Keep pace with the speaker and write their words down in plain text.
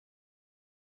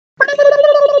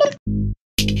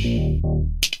Good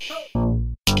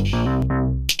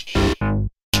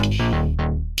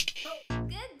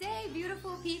day,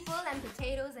 beautiful people and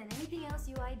potatoes and anything else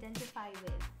you identify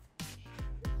with.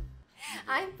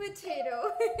 I'm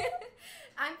Potato.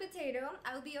 I'm Potato.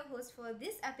 I'll be your host for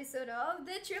this episode of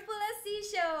the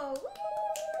SSSC Show.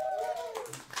 Woo!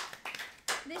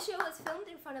 This show was filmed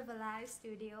in front of a live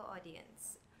studio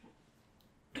audience.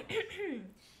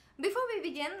 Before we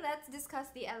begin, let's discuss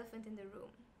the elephant in the room.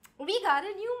 We got a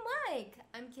new mic.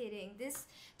 I'm kidding.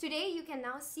 Today you can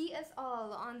now see us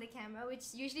all on the camera,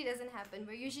 which usually doesn't happen.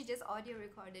 We're usually just audio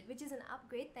recorded, which is an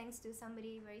upgrade thanks to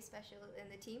somebody very special in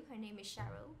the team. Her name is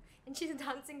Cheryl, and she's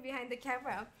dancing behind the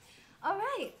camera. All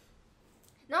right.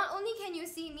 Not only can you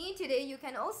see me today, you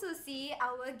can also see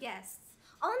our guests.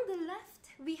 On the left,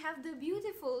 we have the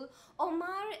beautiful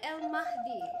Omar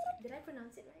Elmahdi. Did I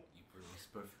pronounce it right? You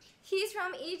pronounced perfectly. He's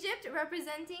from Egypt,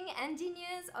 representing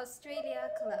Engineers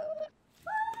Australia Club.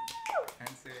 Woo!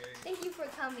 Fancy. Thank you for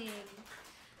coming.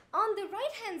 On the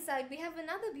right-hand side, we have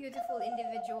another beautiful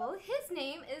individual. His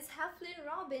name is Hephlin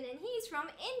Robin, and he's from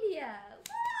India.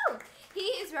 Woo!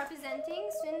 He is representing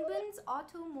Swinburne's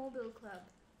Automobile Club.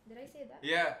 Did I say that?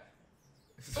 Yeah.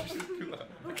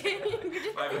 Okay, you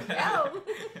just My said bad. no.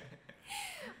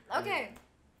 Okay,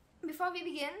 before we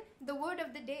begin, the word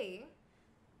of the day.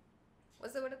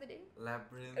 What's the word of the day?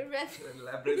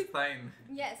 Labyrinthine.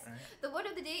 Yes. Right. The word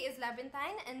of the day is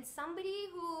labyrinthine, and somebody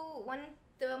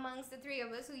amongst the three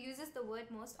of us who uses the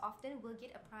word most often will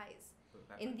get a prize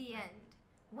in the end.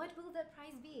 What will that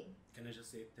prize be? Can I just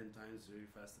say it 10 times very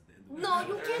fast at the end of No,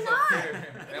 you cannot.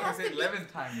 I want to say 11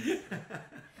 times.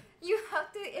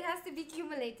 It has to be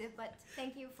cumulative, but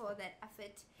thank you for that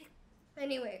effort.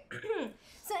 Anyway,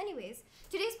 anyways,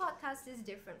 today's podcast is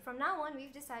different. From now on,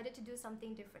 we've decided to do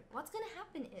something different. What's going to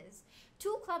happen is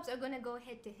 2 clubs are going to go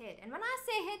head to head. And when I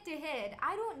say head to head,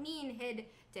 I don't mean head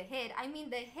to head. I mean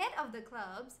the head of the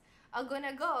clubs are going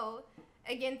to go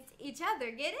against each other.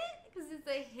 Get it? Because it's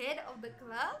the head of the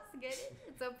clubs. Get it?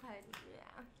 It's a pun. Yeah.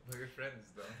 We're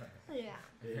friends though. Yeah.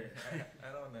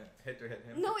 I don't want to head to head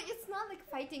him. No, it's not like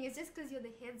fighting. It's just because you're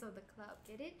the heads of the club.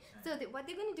 Get it? So what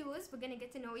they're going to do is we're going to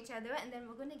get to know each other, and then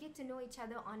we're going to get to know each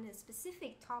other on a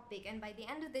specific topic. And by the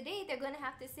end of the day, they're going to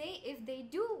have to say if they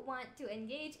do want to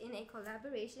engage in a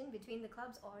collaboration between the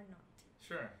clubs or not.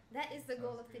 Sure. That is the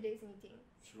goal of Sounds good. today's meeting.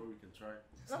 Sure, we can try.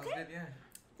 Sounds Okay. good, yeah.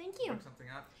 Thank you. Work something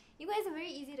out. You guys are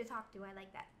very easy to talk to. I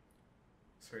like that.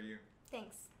 So are you.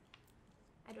 Thanks.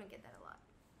 I don't get that a lot.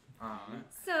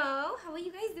 So, how are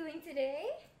you guys doing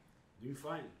today? Doing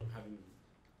fine.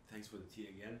 Thanks for the tea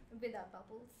again. Without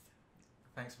bubbles.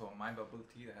 Thanks for my bubble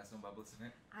tea that has no bubbles in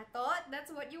it. I thought that's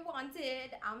what you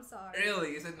wanted. I'm sorry.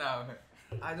 Really? Is it now?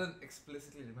 I don't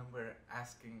explicitly remember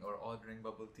asking or ordering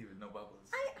bubble tea with no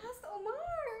bubbles. I asked Omar.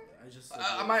 I just.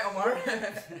 Am I Omar? Am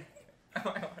I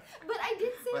Omar? But I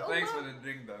did say But Omar. thanks for the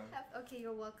drink though. Okay,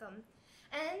 you're welcome.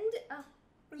 And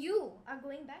you are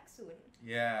going back soon.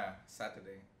 Yeah,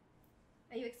 Saturday.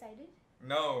 Are you excited?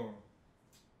 No.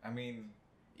 I mean,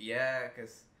 yeah,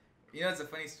 because, it's a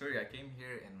funny story. I came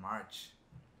here in March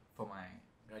for my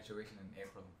graduation in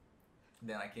April.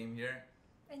 Then I came here.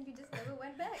 And you just never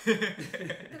went back.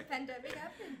 The pandemic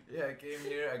happened. Yeah, I came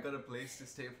here. I got a place to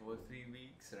stay for 3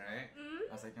 weeks, right?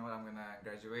 Mm-hmm. I was like, you know what, I'm going to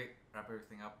graduate, wrap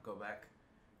everything up, go back.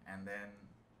 And then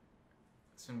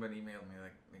someone emailed me,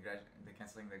 like, they're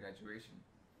canceling the graduation.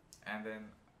 And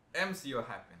then MCO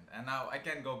happened. And now I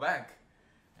can't go back.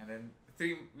 And then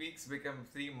 3 weeks become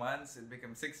 3 months. It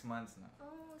becomes 6 months now.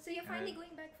 Oh, so you're finally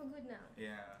going back for good now.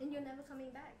 Yeah. And you're never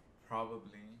coming back.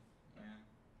 Probably. Yeah.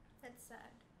 That's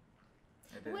sad.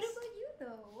 It What is. about you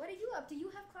though? What are you up to?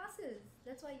 You have classes.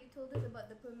 That's why you told us about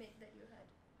the permit that you had.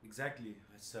 Exactly.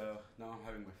 It's now I'm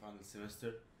having my final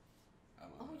semester.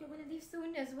 Oh, you're gonna leave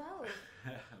soon as well.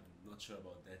 I'm not sure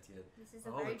about that yet. This is a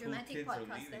All very the cool dramatic kids are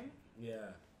podcast leaving. then.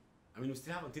 Yeah. I mean, we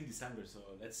still have until December, so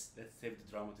let's save the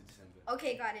drama to December.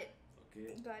 Okay, got it.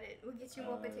 Okay. Got it. We'll get you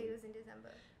more potatoes in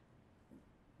December.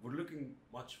 We're looking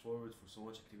much forward for so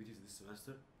much activities this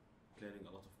semester. Planning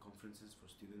a lot of conferences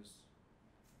for students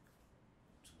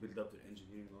to build up their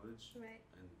engineering knowledge. Right.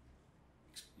 And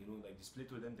display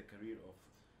to them the career of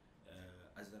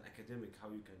as an academic, how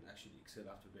you can actually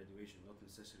excel after graduation, not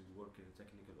necessarily work in a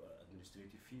technical or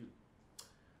administrative field.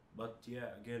 But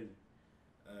yeah, again,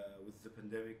 with the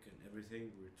pandemic and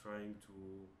everything, we're trying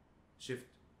to shift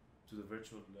to the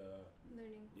virtual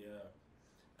Learning.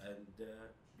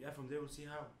 From there we'll see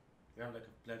how. We have like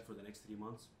a plan for the next 3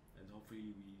 months, and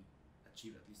hopefully we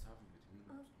achieve at least half of it.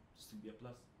 Just to be a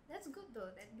plus. That's good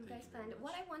though that you Thank guys you very planned. much.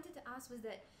 What I wanted to ask was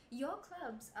that your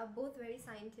clubs are both very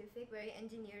scientific, very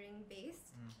engineering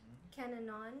based. Mm-hmm. can a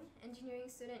non-engineering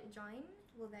student join?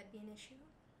 Will that be an issue?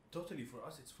 Totally, for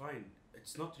us it's fine.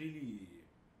 It's not really.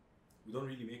 We don't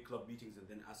really make club meetings and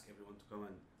then ask everyone to come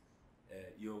and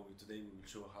today we will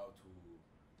show how to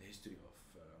the history of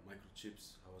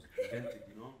microchips, how was it invented,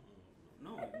 you know?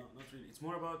 No, not really. It's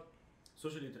more about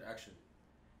social interaction.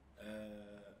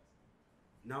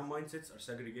 Now mindsets are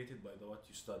segregated by what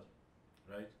you study,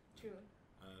 right? True.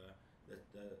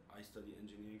 I study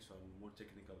engineering, so I'm a more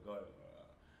technical guy.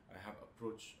 I have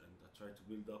approach and I try to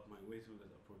build up my way through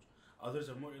that approach. Others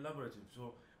are more elaborative.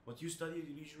 So what you study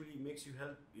usually makes you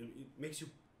it makes you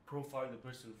profile the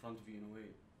person in front of you in a way.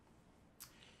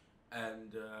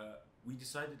 And we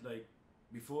decided, like,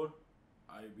 before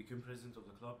I became president of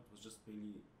the club, it was just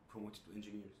mainly promoted to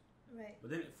engineers. Right. But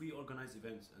then if we organize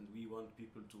events and we want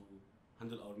people to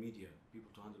handle our media,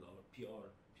 people to handle our PR,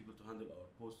 people to handle our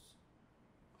posts,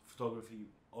 photography,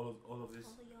 all of this.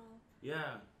 All y'all.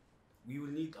 Yeah, we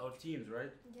will need our teams,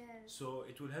 right? Yes. So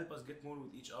it will help us get more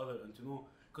with each other and to know,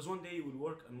 because one day you will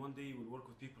work and one day you will work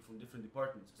with people from different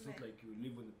departments. It's not Right. like you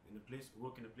live in a place,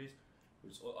 work in a place where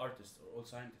it's all artists or all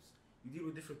scientists. You deal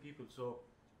with different people. So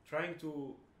trying to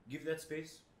give that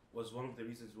space was one of the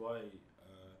reasons why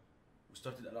we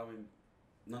started allowing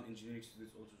non-engineering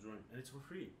students also join, and it's for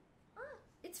free.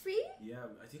 It's free? Yeah,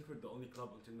 I think we're the only club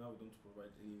until now we don't provide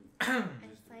any.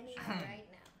 I'm signing up right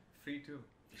now. Free too.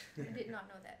 I did not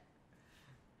know that.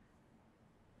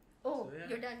 Oh, So, yeah.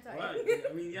 you're done, sorry. Well,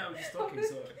 I mean, yeah, we're just talking,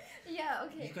 so Yeah,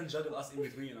 okay. you can juggle us in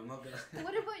between. I'm not gonna.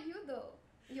 What about you though?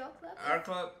 Your club? Our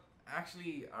club,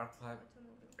 Automobile.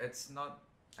 it's not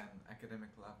an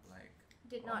academic club like.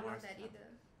 Did not know Omar's that club. either.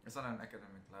 It's not an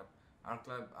academic club. Our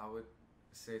club, I would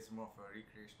say, it's more of a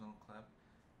recreational club.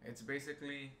 It's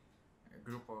basically a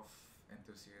group of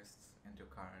enthusiasts into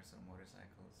cars or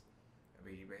motorcycles.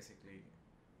 We basically,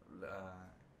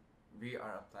 we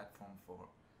are a platform for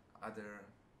other,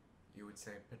 you would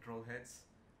say, petrol heads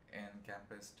in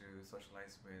campus to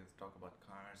socialize with, talk about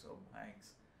cars or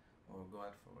bikes, or go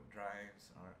out for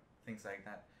drives or things like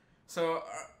that. So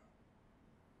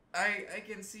I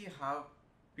can see how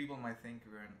people might think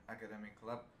we're an academic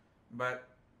club, but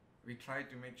we try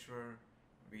to make sure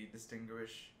we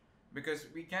distinguish, because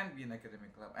we can be an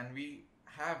academic club, and we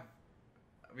have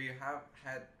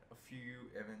had a few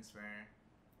events where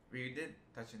we did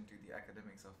touch into the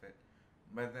academics of it,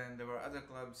 but then there were other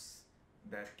clubs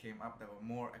that came up that were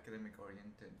more academic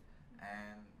oriented,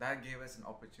 and that gave us an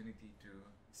opportunity to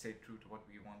stay true to what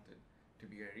we wanted, to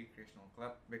be a recreational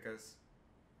club, because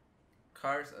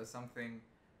cars are something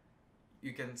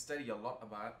you can study a lot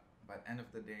about, but end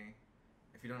of the day,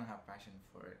 if you don't have passion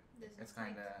for it, There's no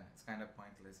it's kind of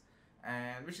pointless.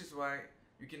 And which is why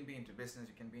you can be into business,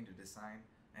 you can be into design,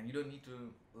 and you don't need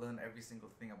to learn every single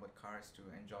thing about cars to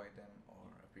enjoy them or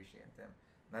appreciate them.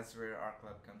 That's where our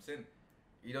club comes in.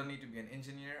 You don't need to be an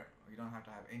engineer, or you don't have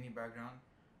to have any background.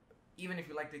 Even if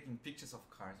you like taking pictures of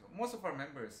cars, most of our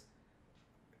members,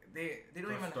 they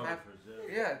don't even have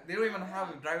they don't even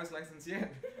have a driver's license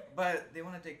yet, but they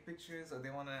want to take pictures, or they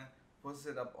want to post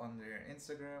it up on their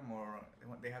Instagram, or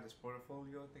they have this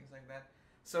portfolio, things like that.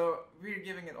 So we're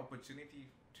giving an opportunity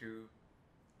to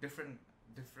different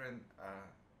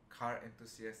car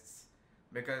enthusiasts,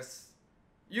 because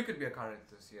you could be a car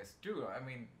enthusiast too. I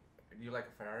mean, do you like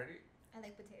a Ferrari? I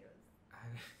like potatoes.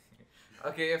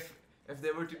 Okay, if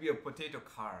there were to be a potato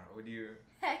car, would you?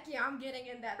 Heck yeah, I'm getting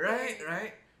in that. Right, thing.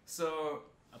 right. So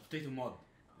A potato mod,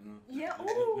 you know. Yeah,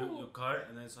 Like, ooh. your car,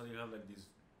 and then suddenly you have like these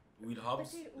wheel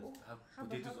hubs Potato- that ooh. have Hubba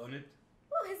potatoes hubba. on it.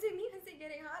 Oh, is it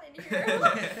getting hot in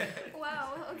here?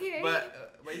 Wow. Okay.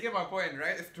 but you get my point,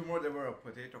 right? If tomorrow there were a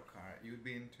potato car, you'd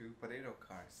be into potato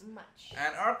cars. Much.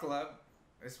 And our club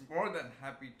is more than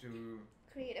happy to.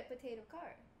 Create a potato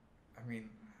car. I mean,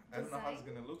 I don't know how it's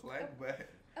Design gonna look like, but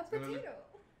A gonna look- potato.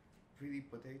 pretty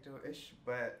potato-ish.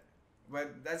 But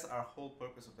that's our whole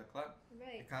purpose of the club. To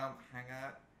Right. come, hang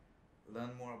out,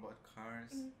 learn more about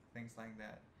cars, Mhm. things like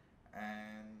that,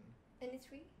 and And it's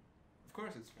free? of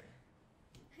course it's free.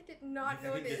 I did not I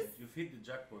know think this. You've hit the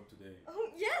jackpot today.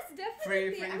 Oh, yes,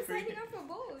 definitely. free, I'm free. signing up for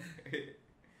both.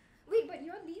 Wait, but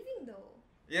you're leaving though.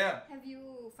 Yeah. Have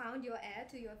you found your heir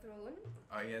to your throne?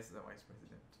 Oh yes, the vice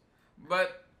president.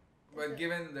 But Is it-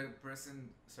 given the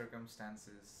present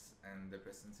circumstances and the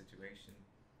present situation,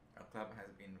 our club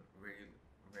has been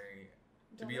very,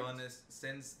 to be Dormant? honest,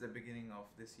 since the beginning of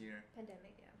this year,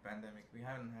 Pandemic, yeah. pandemic, we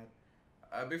haven't had.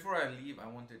 Before I leave, I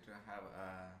wanted to have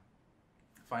a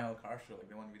final car show, like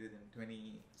the one we did in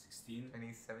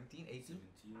 2017, 18?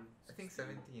 17. I think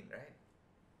 17, right?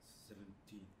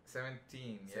 17.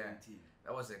 17, yeah. 17.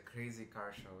 That was a crazy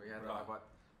car show. We had Right. about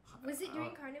Was it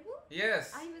during Carnival?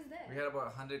 Yes. I was there. We had about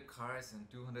 100 cars and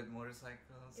 200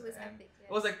 motorcycles. It was and epic. Yeah.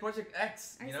 It was like Project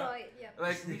X, I you saw know? it. Yeah.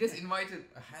 Like we just invited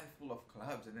a handful of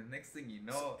clubs, and the next thing you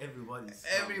know,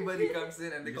 everybody comes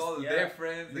in and they call their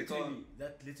friends.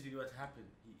 That's literally what happened.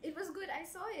 It was good. I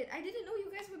saw it. I didn't know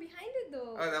you guys were behind it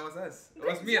though. Oh, that was us. It Good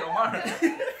was me and job. Omar.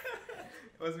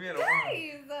 It was me and Omar.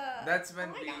 Guys, That's when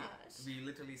oh my gosh. we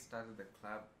literally started the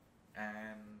club,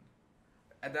 and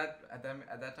at that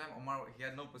time, Omar, he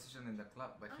had no position in the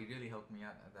club, but he really helped me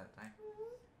out at that time.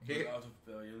 It was out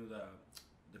of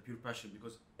the pure passion,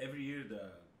 because every year the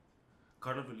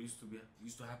carnival used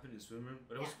to happen in Swimmer,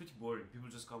 but it was pretty boring. People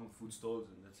just come with food stalls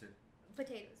and that's it.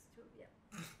 Potatoes too. Yeah.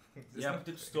 Yeah, but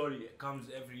the story comes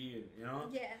every year, you know.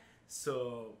 Yeah.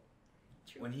 So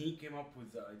True. when he came up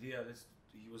with the idea,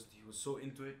 he was so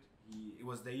into it. It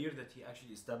was the year that he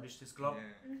actually established his club.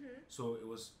 Yeah. So it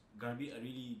was gonna be a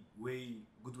really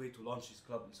good way to launch his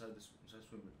club inside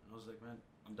Swimmer. And I was like, man,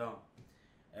 I'm down.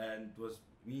 And it was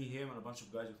me, him, and a bunch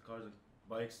of guys with cars and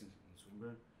bikes in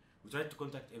Swimmer. We tried to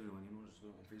contact everyone, you know, just go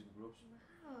on Facebook groups.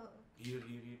 Wow. Here.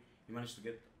 He managed to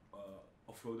get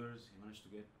off-roaders. He managed to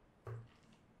get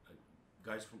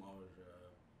guys from our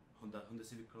Honda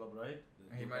Civic Club, right?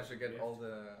 He managed to get all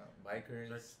the bikers.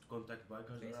 Tried to contact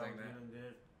bikers Things around like that. here and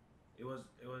there.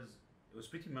 It was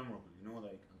pretty memorable, you know,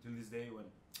 like until this day when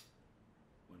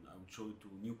I would show it to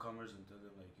newcomers and tell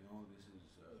them like, you know, this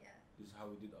is how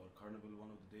we did our carnival one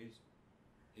of the days.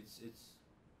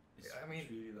 I mean,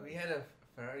 really like, we had a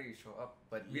Ferrari show up,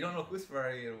 but we don't know whose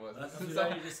Ferrari it was.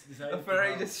 a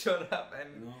Ferrari just showed up, and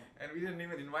you know, we didn't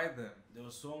even invite them. there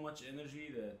was so much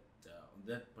energy that on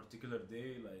that particular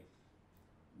day, like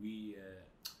we,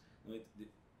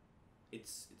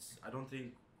 it's I don't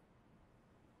think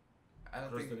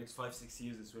across the next 5-6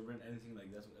 years in Sweden anything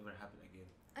like that will ever happen again.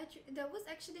 That was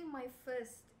actually my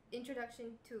first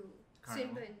introduction to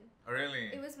Carnival? Swinburne. Oh, really?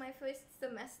 It was my first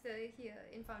semester here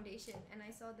in foundation, and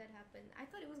I saw that happen. I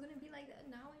thought it was gonna be like that.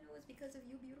 Now I know it's because of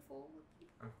you, beautiful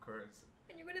people. Of course.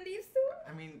 And you're gonna leave soon.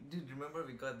 I mean, dude, remember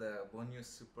we got the Bonio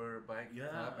Super Bike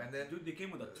Club, and then dude, they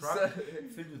came with a truck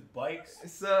filled with bikes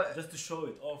so just to show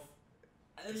it off.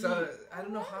 So I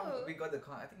don't know how Wow. we got the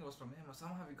I think it was from him, or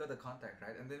somehow we got the contact,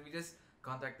 right? And then we just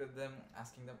contacted them,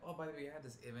 asking them, oh, by the way, we had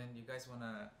this event. You guys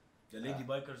wanna? The lady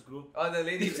bikers group. Oh, the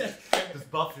ladies. Those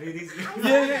buff ladies.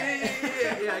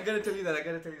 yeah. I gotta tell you that.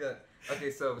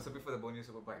 Okay, so before the Bonio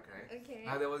Super Bike, right? Okay.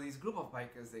 Now there was these group of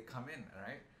bikers. They come in,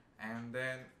 right? And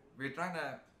then we're trying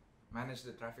to manage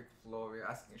the traffic flow. We're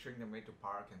showing them where to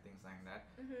park and things like that.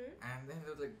 And then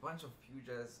there was like a bunch of huge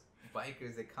ass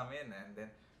bikers. They come in, and then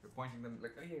we're pointing them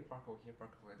like, oh yeah, park over here,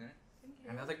 park over there. Okay.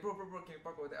 And I was like, bro, can you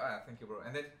park over there? Oh, yeah, thank you, bro.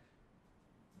 And then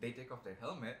they take off their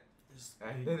helmet,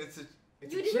 and then it's a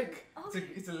chick. Oh.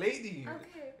 It's a lady.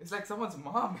 Okay. It's like someone's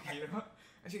mom, you know.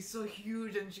 And she's so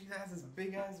huge, and she has this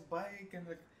big ass bike, and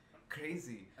like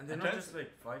crazy. And they're not just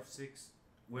like 5-6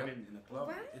 women in a club.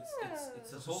 Wow. It's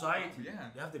a The whole society. club, yeah.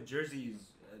 They have their jerseys,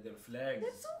 their flags.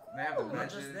 That's so cool. They have the Not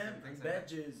badges just them, and things and like that.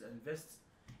 badges and vests.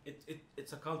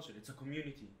 It's a culture. It's a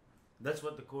community. That's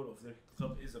what the core of their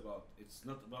club is about. It's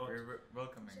not about We're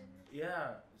welcoming.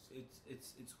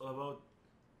 it's all about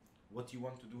what you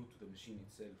want to do to the machine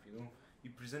itself. You know, you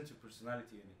present your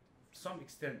personality in it to some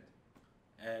extent,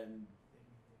 and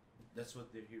that's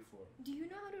what they're here for. Do you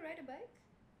know how to ride a bike?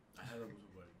 I have a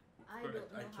motorbike. I don't know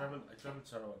I how. traveled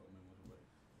Sarawak on my motorbike.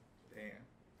 Damn.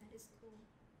 That is cool.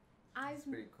 I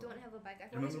pretty cool. don't have a bike.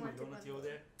 I've always Remember wanted my one. donut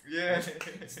there?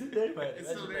 Yeah. It's still there, man. It's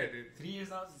still there, dude. 3 years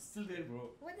now, it's still there, bro.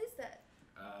 What is that?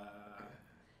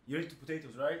 You're into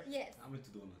potatoes, right? Yes. I'm into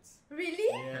donuts. Really?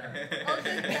 Yeah. Oh, the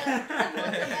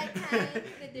motorbike kind,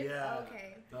 the different. Yeah. Okay.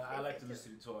 No, I like to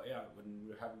listen to it. So yeah, when we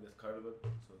were having that carnival,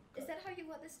 so Is that how you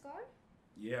got the scar?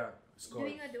 yeah, scars.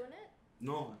 Doing a donut?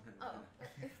 No. Oh.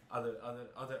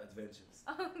 other adventures.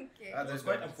 Okay. Other It was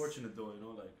quite adventures. unfortunate though, you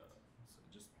know, like so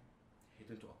just hit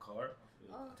into a car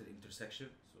Oh. at an intersection.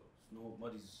 So it's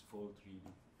nobody's fault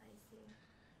really. I see.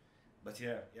 But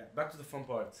yeah. Back to the fun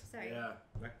part. Sorry. Yeah,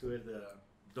 back to where the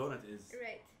donut is.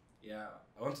 Right. Yeah,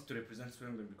 I wanted to represent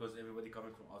Swinburne because everybody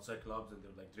coming from outside clubs and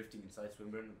they're like drifting inside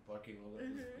Swinburne and parking and all that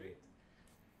was great.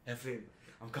 Hephlin,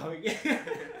 I'm coming.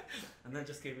 And then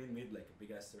just came in, made like a big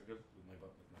ass circle with my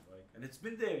bike, and it's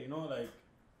been there, you know, like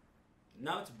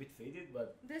now it's a bit faded,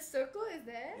 but The circle is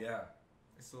there? yeah.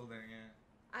 It's still there, yeah.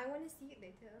 I want to see it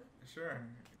later. Sure.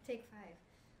 Take 5.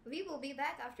 We will be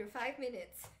back after 5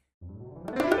 minutes.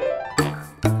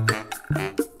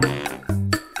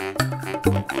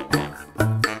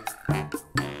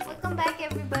 Welcome back,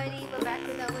 everybody. We're back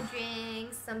with our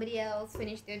drinks. Somebody else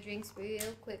finished their drinks real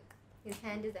quick. His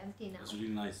hand is empty now. It was really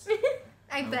nice.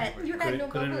 I bet you had no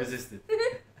couldn't bubbles. resist it.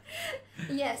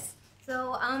 Yes.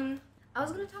 So I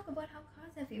was gonna talk about how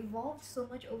cars have evolved so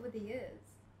much over the years.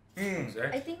 I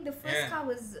Exactly. think the first Yeah. car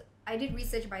was, I did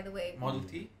research by the way, Model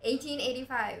T?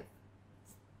 1885.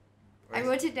 I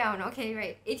wrote it down. Okay,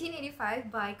 right. 1885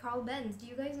 by Carl Benz. Do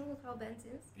you guys know who Carl Benz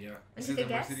is? Yeah. Is Take it a the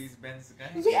guess? Mercedes-Benz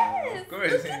guy? Yes. Of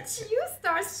course. Look at you,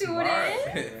 star student.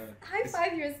 Yeah. High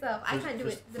five yourself. I can't do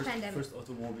it. The first, pandemic. First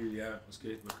automobile, yeah, was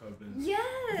created by Carl Benz.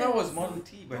 Yes. That was Model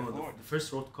T by No, Ford. the first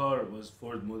road car was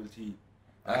Ford Model T.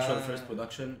 Actual Ah. first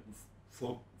production,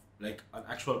 for like an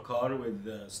actual car with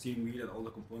the steering wheel and all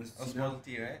the components. That was you see now, Model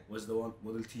T, right? was the one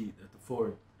Model T, the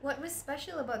Ford. What was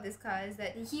special about this car is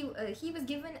that he was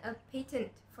given a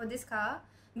patent for this car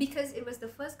because it was the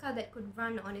first car that could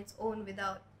run on its own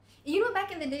without. You know,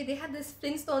 back in the day, they had this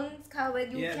Flintstones car where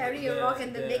you carry a rock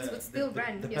and the legs would still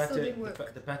run. It still didn't work.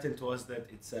 The patent was that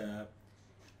it's a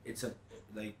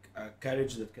like a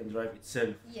carriage that can drive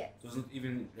itself. Yes. It wasn't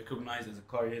even recognized as a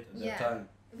car yet at Yeah. that time.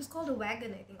 It was called a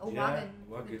wagon, I think. A Yeah, wagon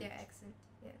wagon. with their accent.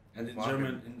 Yeah. And in Wagon.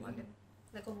 German, Wagon.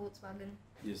 Like a Volkswagen.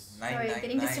 yes. Sorry,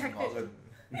 getting distracted. Wagon.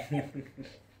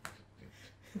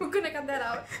 We're gonna cut that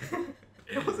out.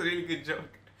 It was a really good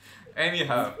joke.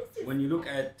 Anyhow, When you look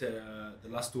at the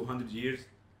last 200 years,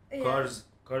 Yeah.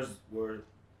 cars were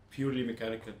purely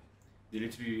mechanical. They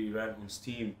literally ran on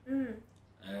steam, Mm.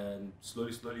 and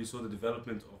slowly you saw the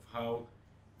development of how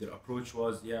their approach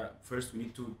was. Yeah, first we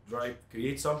need to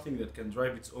create something that can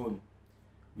drive its own.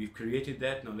 We've created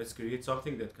that. Now let's create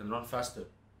something that can run faster.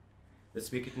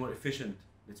 Let's make it more efficient.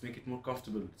 Let's make it more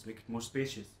comfortable. Let's make it more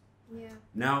spacious. Yeah.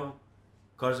 Now,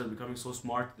 cars are becoming so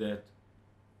smart that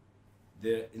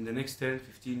in the next 10,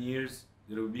 15 years,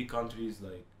 there will be countries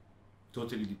like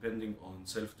totally depending on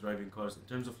self-driving cars in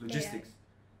terms of logistics.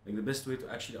 Like the best way to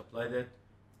actually apply that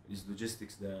is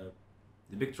logistics. The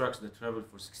big trucks that travel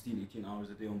for 16, 18 hours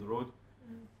a day on the road.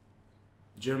 Mm.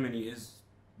 Germany is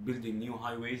building new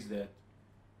highways that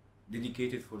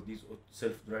dedicated for these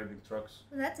self-driving trucks.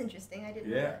 Well, that's interesting. I didn't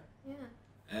know Yeah. that.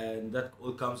 Yeah. And that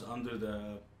all comes under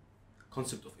the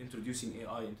concept of introducing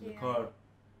AI into the Yeah. car.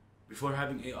 Before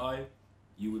having AI,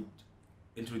 you would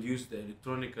introduce the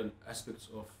electronical aspects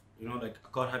of, like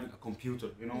a car having a computer.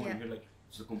 Yeah. When you're like,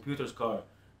 it's a computer's car.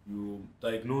 You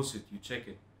diagnose it, you check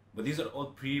it. But these are all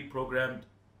pre-programmed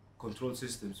control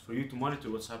systems for you to monitor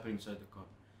what's happening inside the car.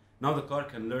 Now the car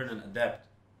can learn and adapt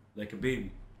like a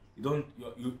baby.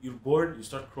 You're born, you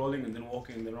start crawling and then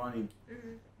walking and then running,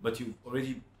 Mm-hmm. but you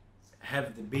already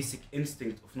have the basic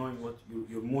instinct of knowing what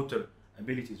your motor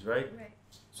abilities, right? Right.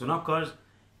 So now cars,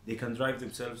 they can drive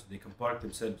themselves, they can park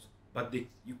themselves, but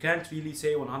you can't really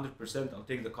say 100% I'll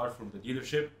take the car from the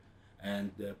dealership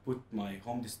and put my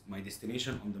my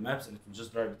destination on the maps and it will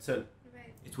just drive itself.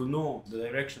 Right. It will know the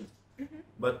directions, Mm-hmm.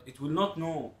 but it will not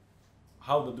know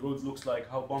how the road looks like,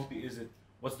 how bumpy is it,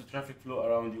 what's the traffic flow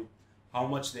around you, how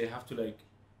much they have to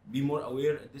be more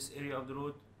aware at this area of the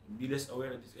road, be less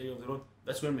aware at this area of the road.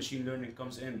 That's where machine learning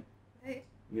comes in. Right.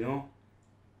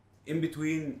 In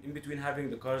between having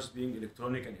the cars being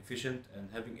electronic and efficient and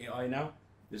having AI now,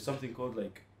 there's something called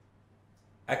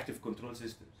active control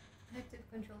systems. Active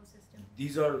control system.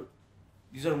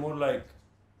 These are more like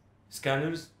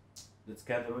scanners that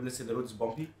scan the road. Let's say the road is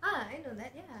bumpy, Ah, I know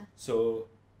that. Yeah. so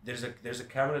there's a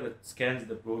camera that scans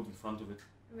the road in front of it,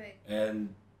 Right.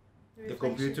 and the reflection.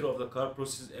 computer of the car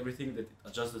processes everything that it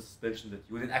adjusts the suspension that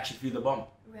you wouldn't actually feel the bump,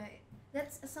 Right.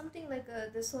 That's something like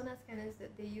the sonar scanners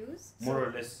that they use. more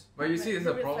or less. but you Like see, it's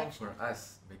the a problem reflection. for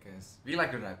us because we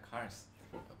like to drive cars.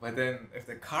 But then, if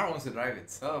the car wants to drive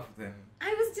itself, then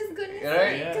I was just gonna Right?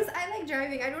 say Yeah. because I like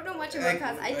driving. I don't know much about Like-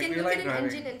 cars. I like can we look like at an driving.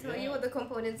 engine and tell you Yeah. what the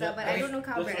components are, That- but I don't know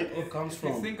car that's where brand. it all comes if you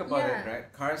from. think about it, Yeah.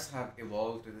 right? Cars have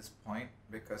evolved to this point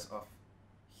because of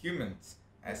humans,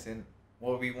 as in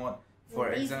what we want. For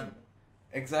We're lazy. example,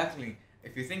 exactly.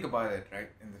 If you think about it, right,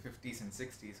 in the 50s and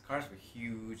 60s, cars were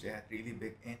huge. They had really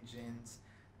big engines,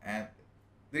 and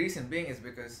the reason being is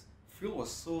because fuel was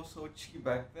so cheap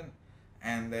back then.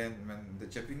 And then when the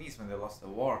Japanese, when they lost the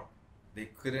war, they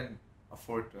couldn't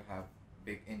afford to have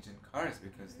big engine cars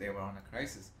because they were on a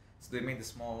crisis. So they made the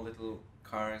small little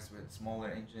cars with smaller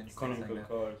engines, things like Economical that.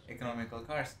 cars. Economical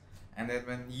cars. And then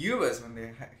when US, when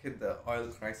they hit the oil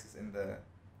crisis in the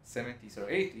 70s or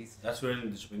 80s, That's where the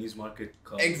Japanese market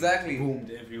cars Exactly. boomed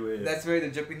everywhere. that's where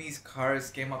the Japanese cars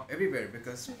came up everywhere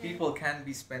because Yeah. people can't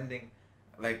be spending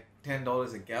like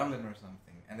 $10 a gallon or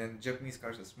something. And then Japanese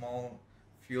cars are small,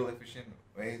 fuel efficient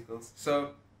vehicles.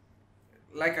 So,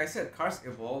 like I said, cars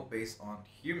evolve based on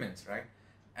humans, right?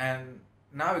 And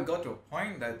now it got to a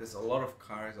point that there's a lot of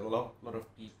cars, a lot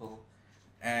of people,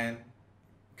 and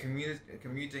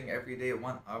commuting every day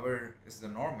 1 hour is the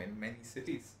norm in many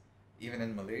cities, even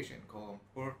in Malaysia, in Kuala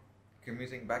Lumpur.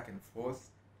 commuting back and forth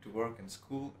to work and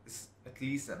school is at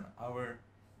least an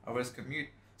hour's commute.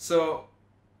 So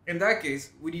in that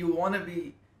case, would you want to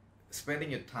be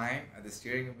spending your time at the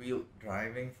steering wheel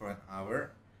driving for an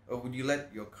hour, or would you let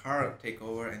your car take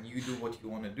over and you do what you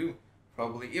want to do?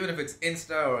 Probably, even if it's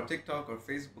Insta or TikTok or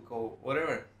Facebook or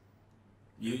whatever.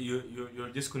 You're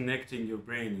disconnecting your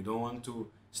brain. You don't want to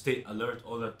stay alert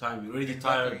all the time. You're already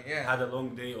Exactly, tired. yeah. Had a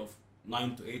long day of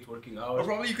 9 to 8 working Or hours.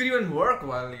 probably you could even work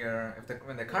while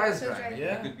when the car is Also driving.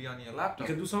 driving. You could be on your laptop. You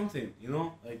can do something, you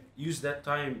know, like use that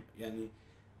time. Yani,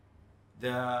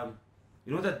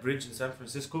 you know that bridge in San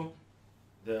Francisco,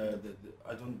 the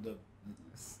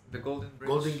The Golden Bridge.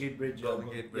 Golden Gate Bridge. Golden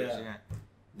Gate Bridge. Yeah.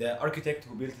 The architect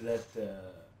who built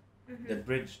that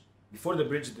bridge. Before the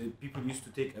bridge, the people used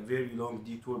to take a very long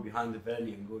detour behind the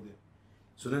valley and go there.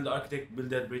 So then the architect built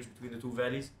that bridge between the two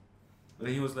valleys, and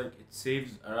then he was like, it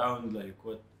saves around like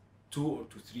what, 2 or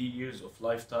 3 years of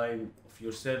lifetime of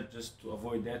yourself just to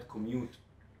avoid that commute.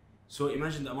 So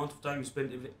imagine the amount of time you spend.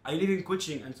 I live in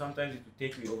Kuching, and sometimes it would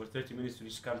take me over 30 minutes to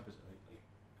reach campus.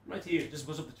 Right here, just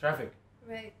because of the traffic.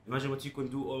 Right. Imagine what you can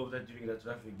do all of that during that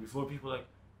traffic. Before, people like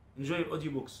enjoy your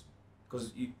audiobooks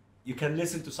because you can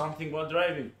listen to something while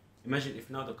driving. Imagine if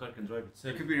now the car can drive You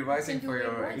itself. could be revising You can for do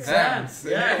your remote exams.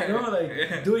 Yeah, you know, like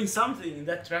Yeah. doing something in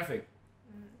that traffic.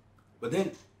 Mm. But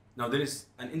then, now there is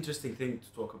an interesting thing to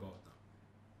talk about now.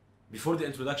 Before the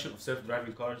introduction of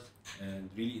self-driving cars and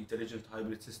really intelligent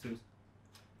hybrid systems,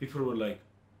 people were like,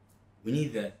 we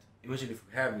need that. Imagine if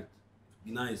we have it. It'd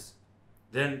be nice.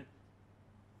 Then,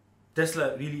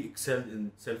 Tesla really excelled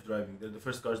in self-driving. They're the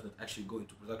first cars that actually go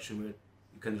into production where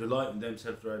you can rely on them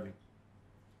self-driving.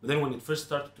 But then when it first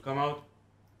started to come out,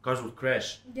 cars would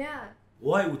crash. Yeah.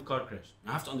 Why would car crash?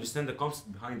 I have to understand the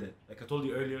concept behind it. Like I told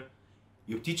you earlier,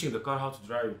 you're teaching the car how to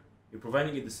drive. You're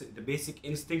providing it the basic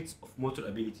instincts of motor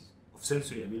abilities, of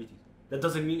sensory abilities. That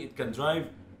doesn't mean it can drive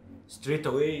straight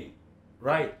away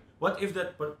right. What if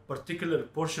that particular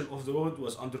portion of the road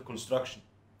was under construction?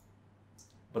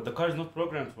 But the car is not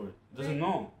programmed for it. It doesn't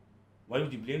know. Why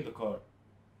would you blame the car?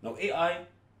 Now AI,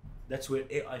 that's where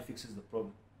AI fixes the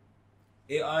problem.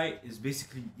 AI is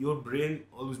basically your brain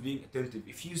always being attentive.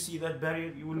 If you see that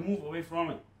barrier, you will move away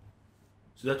from it.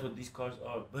 So that's what these cars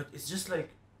are. But it's just like,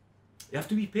 you have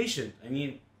to be patient. I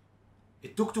mean,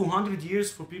 it took 200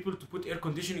 years for people to put air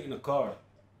conditioning in a car.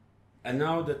 And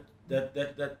now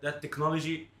that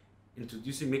technology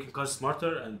making cars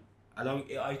smarter and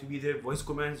allowing AI to be there, voice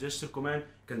commands, gesture command,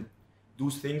 can do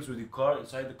things with the car,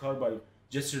 inside the car by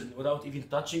gestures without even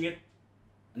touching it.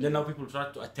 And then now people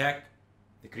try to attack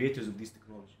the creators of these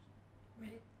technologies.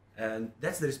 Right. And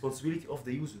that's the responsibility of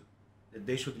the user, that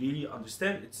they should really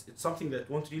understand. It's something that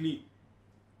won't really,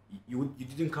 you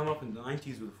didn't come up in the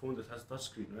 90s with a phone that has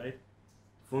touchscreen, right?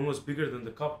 The phone was bigger than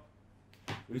the cup.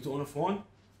 For you to own a phone,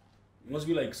 you must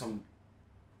be like some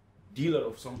dealer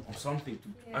of something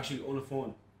to actually own a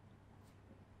phone.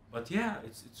 But yeah,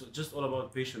 it's just all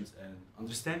about patience and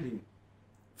understanding.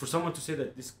 For someone to say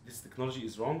that this technology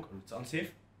is wrong or it's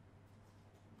unsafe,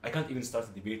 I can't even start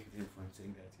a debate with him for him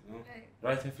saying that, you know?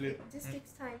 Right, Hephlin? It just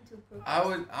takes time to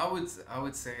progress. I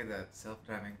would say that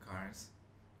self-driving cars,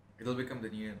 it'll become the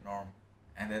new norm,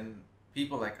 and then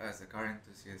people like us, the car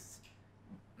enthusiasts,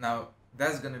 now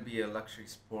that's gonna be a luxury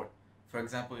sport. For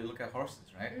example, you look at horses,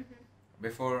 right? Mm-hmm.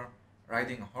 Before,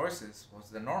 riding horses was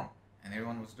the norm, and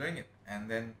everyone was doing it. And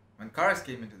then when cars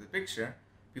came into the picture,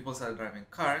 people started driving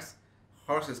cars.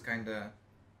 Horses kinda,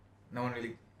 no one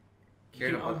really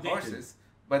cared Became about outdated. horses.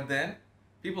 But then,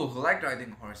 people who liked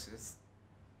riding horses,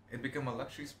 it became a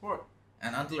luxury sport.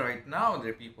 And until right now,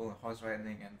 there are people horse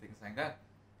riding and things like that.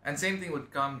 And same thing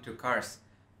would come to cars.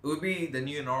 It would be the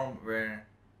new norm where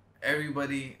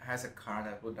everybody has a car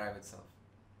that will drive itself.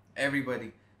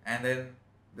 Everybody. And then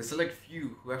the select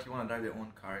few who actually want to drive their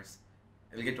own cars,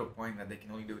 it'll get to a point that they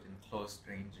can only do it in close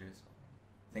strangers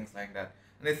or things like that.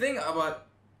 And the thing about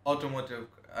automotive,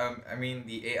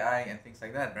 the AI and things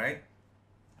like that, right?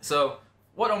 So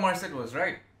what Omar said was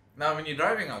right. Now when you're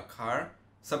driving a car,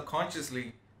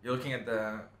 subconsciously you're looking at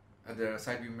the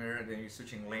side view mirror, then you're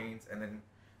switching lanes, and then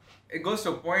it goes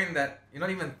to a point that you're not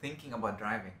even thinking about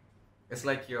driving. It's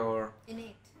like you're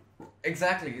Innate.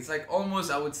 exactly. It's like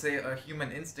almost, I would say, a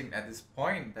human instinct at this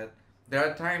point, that there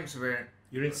are times where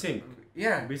You're in sync.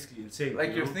 yeah, You're basically in sync. like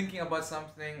you you're know? thinking about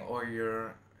something, or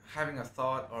you're having a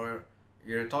thought, or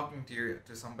you're talking to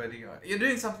somebody, or you're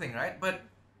doing something, right? But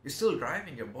you're still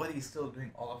driving. Your body is still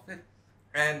doing all of it.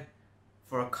 And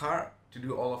for a car to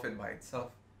do all of it by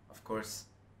itself, of course,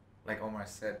 like Omar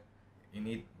said, you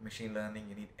need machine learning,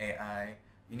 you need AI,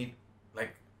 you need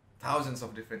like thousands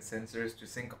of different sensors to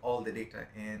sync all the data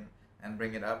in and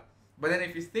bring it up. But then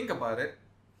if you think about it,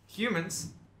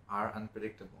 humans are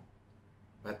unpredictable,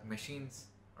 but machines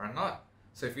are not.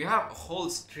 So if you have a whole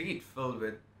street filled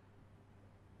with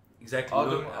Exactly.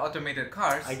 automated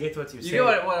cars, I get what you're saying. you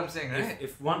know what I'm saying, right?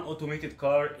 If one automated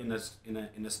car in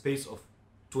a space of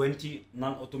 20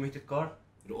 non-automated car,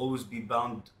 it'll always be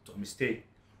bound to a mistake.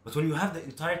 But when you have the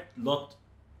entire lot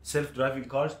self-driving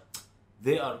cars,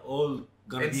 they are all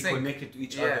gonna In be sync. connected to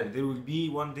each Yeah. other. There will be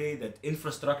one day that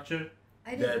infrastructure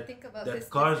I didn't think about this. that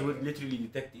cars today. would literally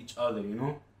detect each other, you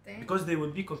know, Dang. because they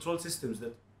would be control systems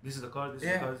that this is the car, this is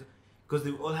Yeah. the car, because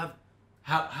they all have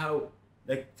how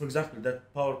like for example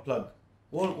that power plug,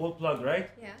 wall plug, right?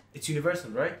 Yeah. It's universal,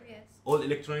 right? Yes. All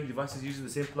electronic devices use the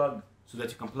same plug so that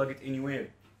you can plug it anywhere.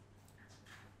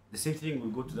 The same thing will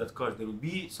go to that car. There will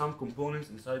be some components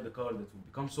inside the car that will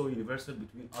become so universal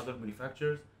between other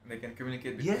manufacturers. They can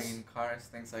communicate Yes. between cars,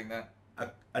 things like that.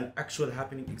 An actual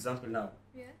happening example now,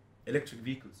 Yeah. electric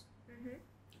vehicles. Mm-hmm.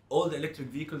 All the electric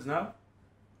vehicles now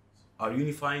are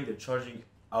unifying their charging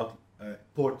out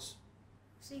ports.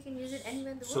 So you can use it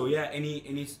anywhere in the world. So yeah, any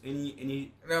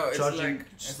No, it's charging like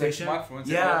station. smartphones.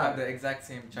 They all Yeah. have the exact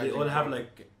same charging. They all have port.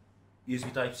 like USB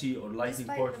Type C or Lightning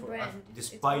Despite port the for brand, it's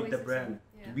despite always the the brand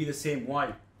same, to yeah. be the same. Why?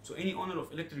 So any owner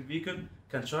of electric vehicle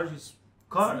can charge his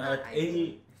car It's not at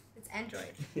any It's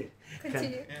Android.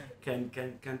 Continue. Yeah.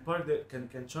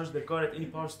 can charge their car at any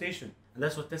power station, and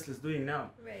that's what Tesla's doing now.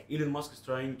 Right. Elon Musk is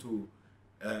trying to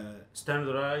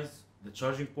standardize the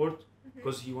charging port Mhm.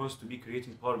 because he wants to be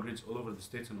creating power grids all over the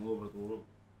states and all over the world.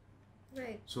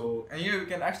 Right. So And you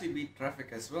can actually beat traffic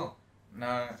as well.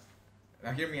 Now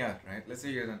hear me out, right? Let's say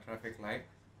you're in a traffic light,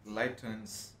 the light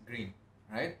turns green,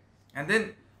 right? And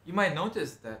then you might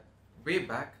notice that way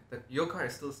back that your car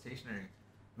is still stationary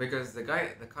because the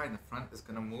car in the front is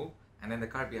gonna move, and then the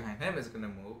car behind him is gonna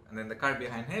move, and then the car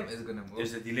behind him is gonna move.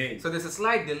 there's a delay. So there's a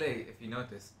slight delay if you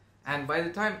notice. And by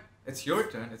the time it's your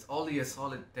turn, it's only a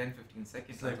solid 10-15 seconds.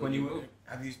 It's like until when you move.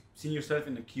 have you seen yourself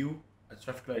in the queue at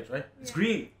traffic light, right? It's Yeah.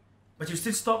 green, but you're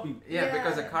still stopping. Yeah,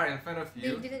 because the Yeah. car in front of They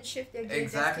you. didn't shift their gears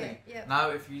Exactly. just yet. Yeah. Now,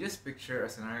 if you just picture a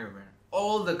scenario where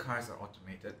all the cars are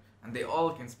automated and they all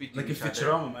can speak to Like in each other.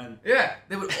 Futurama, man. Yeah,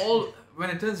 they would all, when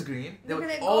it turns green, they They'd be would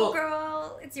like, all. "Oh,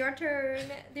 girl, it's your turn."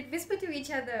 They'd whisper to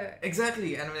each other.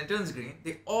 Exactly, and when it turns green,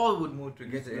 they all would move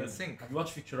together in sync. Have you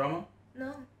watched Futurama?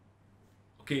 No.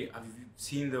 Okay, have you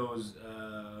seen those?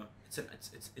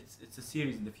 It's a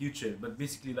series in the future, but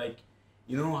basically like,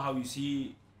 you know how you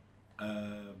see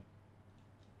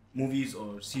movies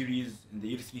or series in the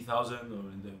year 3000 or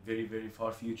in the very very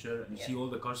far future, and you Yeah. see all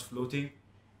the cars floating,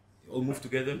 they all move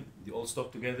together, they all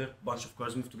stop together, bunch of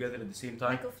cars move together at the same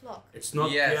time. Like a flock. It's not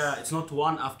Yes. it's not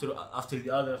one after the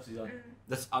other after the other. Mm.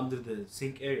 That's under the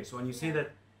sync area. So when you say Yeah. that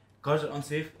cars are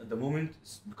unsafe at the moment,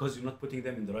 it's because you're not putting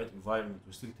them in the right environment.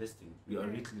 We're still testing. We are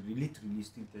Right. literally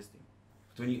still testing.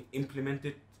 But when you implement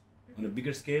it on a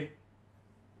bigger scale,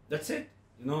 that's it.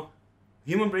 You know,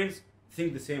 human brains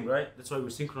think the same, right? That's why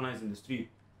we're synchronized in the street.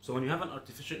 So when you have an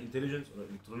artificial intelligence or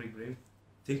electronic brain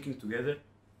thinking together,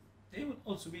 they will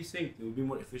also be synced. They will be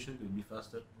more efficient. They will be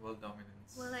faster. World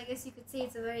dominance. Well, I guess you could say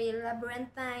it's a very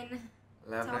labyrinthine.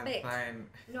 Labyrinthine.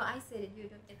 No, I said it. You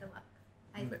don't get the luck.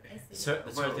 I said it.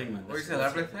 That's our thing, man. What you That's- said,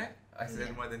 that's our labyrinthine? I said Yeah.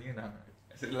 it more than you now.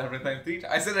 I said labyrinthine 3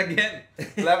 times. I said again.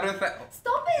 Labyrinthine.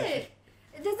 Stop it!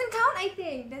 It doesn't count, I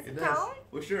think. Does it It does. count?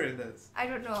 Oh, sure it does. I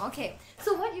don't know. Okay.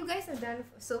 So what you guys have done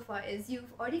so far is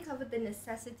you've already covered the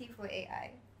necessity for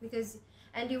AI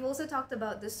and you've also talked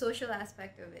about the social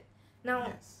aspect of it. Now,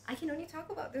 Yes. I can only talk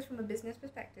about this from a business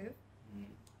perspective. Mm.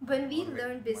 When we Money.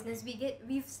 learn business,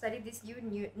 we've studied this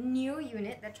new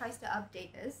unit that tries to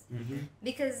update us Mhm.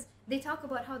 because they talk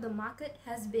about how the market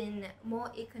has been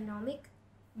more economic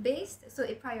based, so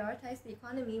it prioritizes the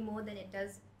economy more than it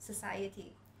does society.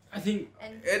 I think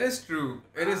And It is true.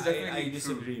 It is definitely I true.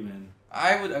 disagree, man.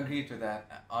 I would agree to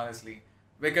that, honestly.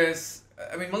 Because,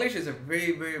 I mean, Malaysia is a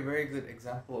very, very, very good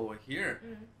example over here.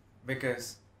 Mm. Because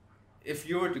if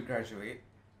you were to graduate,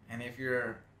 and if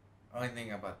you're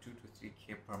earning about 2 to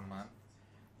 3K per month,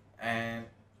 and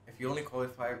if you only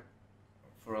qualify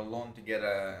for a loan to get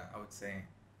I would say,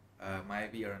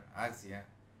 maybe or an ASIA,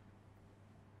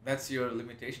 that's your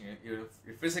limitation. You're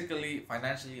physically,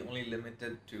 financially only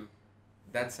limited to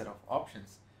that set of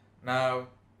options. Now,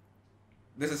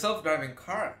 there's a self-driving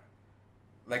car,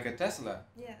 like a Tesla.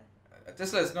 yeah. A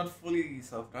Tesla is not fully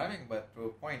self-driving, but to a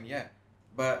point, yeah.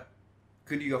 But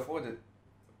could you afford it?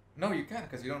 No, you can't,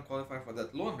 because you don't qualify for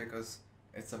that loan because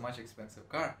it's a much expensive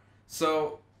car.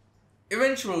 So,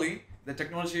 eventually, the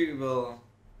technology will,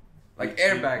 like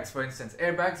airbags, for instance.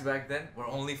 Airbags back then were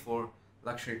only for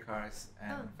luxury cars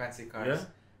and Oh. fancy cars.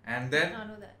 Yeah. And I then don't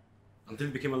know that. until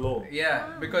it became a law. Yeah,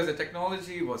 Wow. because the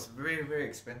technology was very, very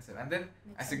expensive. And then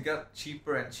Makes as it got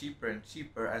cheaper and cheaper and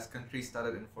cheaper, as countries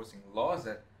started enforcing laws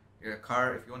that your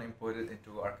car, if you want to import it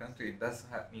into our country, it does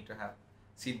need to have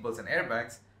seat belts and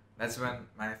airbags. That's when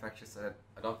manufacturers started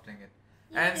adopting it.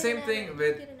 And same thing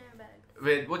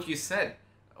with what you said,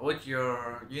 what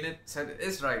your unit said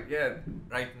is right. Yeah,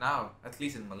 right now, at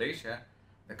least in Malaysia,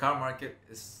 the car market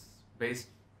is based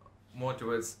more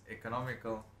towards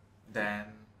economical than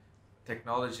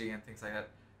technology and things like that.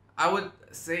 I would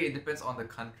say it depends on the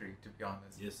country, to be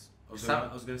honest. Yes, Some-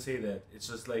 I was gonna say that. It's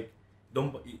just like,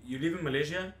 you live in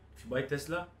Malaysia, if you buy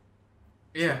Tesla,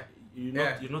 Yeah,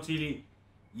 you're not really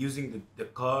using the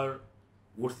car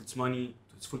worth its money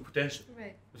to its full potential.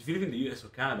 Right. But if you live in the US or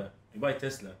Canada, you buy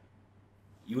Tesla,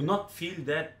 you will not feel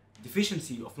that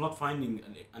deficiency of not finding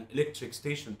an electric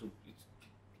station to.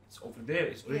 It's over there.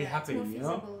 It's already happening. It's You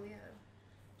more know. feasible, yeah.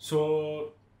 So,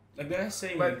 like I was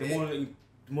saying, But like,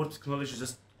 the more technology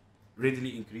just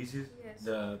readily increases, Yes.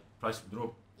 the price will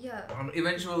drop. Yeah.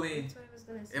 eventually, That's what I was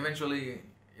gonna say. eventually,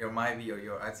 your Myvi or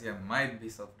your Azia might be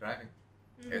self-driving.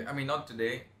 Mm. I mean, not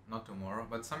today, not tomorrow,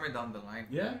 but somewhere down the line.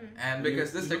 Yeah. Mhm. And You- because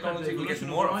this you look at the technology will get evolution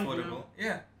of more the mind, you affordable.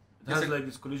 Yeah. It has like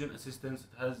this collision assistance.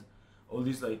 It has all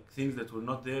these like things that were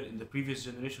not there in the previous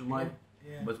generation Myvi.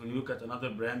 Yeah. But when you look at another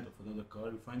brand of another car,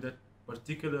 you find that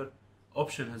particular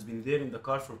option has been there in the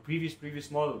car for previous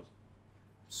models.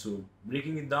 So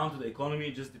breaking it down to the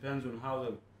economy just depends on how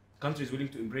the country is willing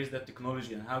to embrace that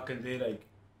technology and how can they like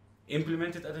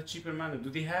implement it at a cheaper manner. Do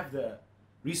they have the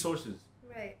resources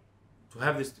Right. to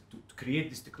have this to create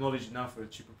this technology now for a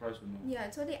cheaper price or not? Yeah,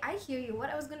 totally. I hear you. What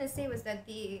I was gonna say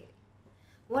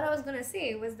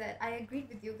was that I agreed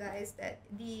with you guys that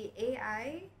the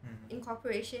AI Mhm.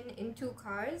 incorporation into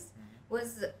cars Mhm. was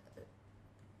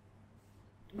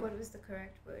what was the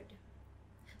correct word?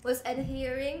 Was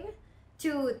adhering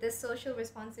to the social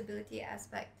responsibility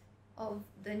aspect of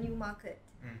the new market,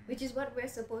 Mhm. which is what we're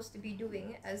supposed to be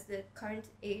doing as the current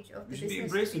age of the You should be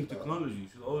business embracing people. technology. You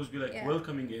should always be like Yeah.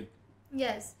 welcoming it.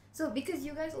 Yes. So because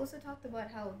you guys also talked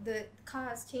about how the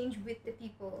cars change with the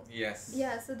people. Yes.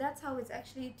 Yeah, so that's how it's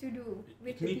actually to do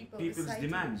with It the meet people. people's society.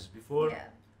 demands. Before Yeah.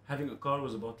 having a car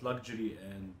was about luxury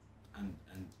and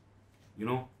you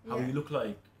know how Yeah. you look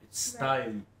like. It's Right.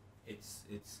 style.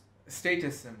 It's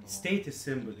Status symbol. status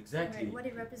symbol exactly. Right, what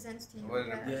it represents to you. What it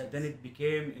yeah. Yeah. Then it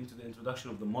became into the introduction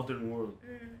of the modern world.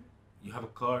 Mm. You have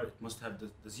a car. It must have.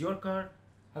 Does your car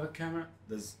have a camera?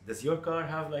 Does your car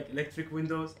have like electric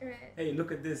windows? Right. Hey,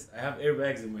 look at this. I have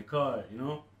airbags in my car. You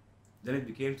know. Then it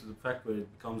became to the fact where it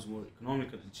becomes more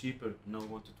economical and cheaper. And now we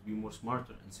want it to be more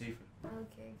smarter and safer.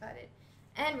 Okay, got it.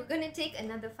 And we're gonna take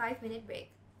another 5-minute break.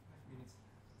 5 minutes.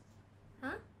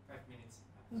 Huh? 5 minutes.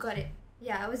 Got it.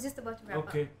 Yeah, I was just about to wrap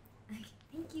Okay. up. Okay,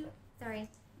 thank you. Sorry.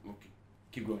 Okay.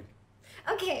 Keep going.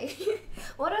 Okay,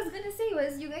 what I was gonna say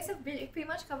was you guys have pretty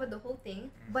much covered the whole thing.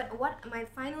 But what my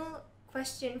final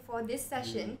question for this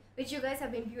session, which you guys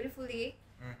have been beautifully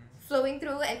Mhm. flowing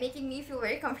through and making me feel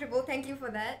very comfortable, thank you for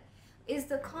that, is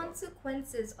the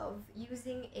consequences of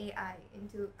using AI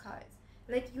into cars.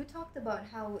 Like you talked about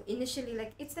how initially,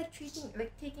 like it's like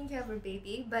taking care of a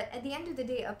baby, but at the end of the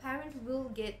day, a parent will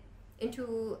get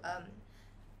into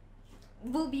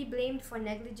will be blamed for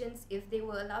negligence if they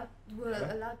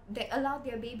they allowed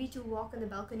their baby to walk on the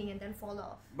balcony and then fall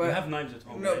off. But you have knives at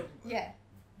home, no. right? Yeah.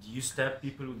 Do you stab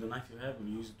people with the knife you have, or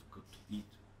you use it to cook, to eat,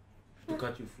 to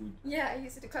cut your food? Yeah, I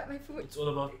used it to cut my food. It's all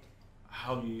about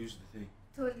how you use the thing.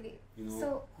 Totally. You know.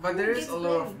 So But who there is gets a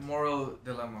lot of blamed? moral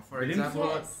dilemma. For Blame example,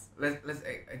 for- Yes. let's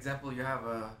example you have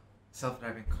a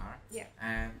self-driving car. Yeah.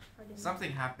 And Pardon me.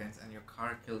 something happens and your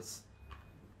car kills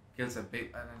a baby,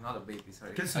 not a baby,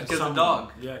 sorry. kills kills a someone.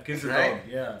 dog. Yeah, kills a Right?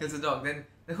 dog. Yeah. Kills a dog. Then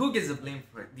who gets the blame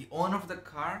for it? The owner of the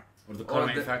car, Or the car Or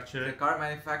manufacturer. the car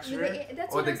manufacturer,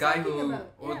 That's or what the I'm guy talking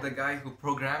about. or Yeah. the guy who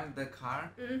programmed the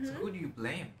car. So Mhm. who do you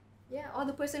blame? Yeah, or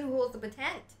the person who holds the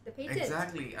patent, the patent.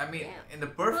 Exactly. I mean, Yeah. in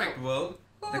the perfect Well-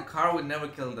 world, the car would never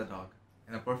kill the dog.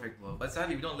 In a perfect world, but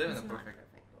sadly, we don't live It's in a not perfect.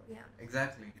 world, yeah.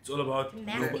 Exactly. It's all about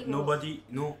Nasty world. nobody.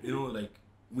 No, like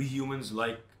we humans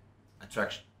like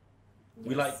attraction.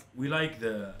 We Yes. like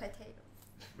the Potato.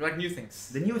 We like new things.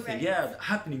 the new thing. Right. Yeah, the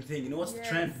happening thing. You know what's the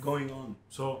trend Yes. going on?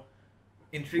 So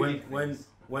Intriguing when things.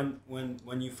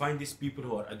 when you find these people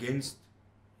who are against,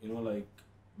 like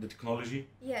the technology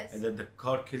Yes. and that the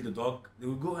car killed the dog, they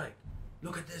will go like,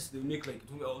 look at this. They will make like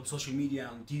it will be on social media,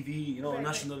 on TV, Right,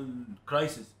 national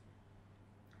crisis.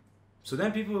 So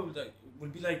then people will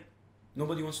be like,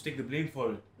 nobody wants to take the blame for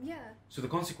it. Yeah. So the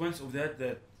consequence of that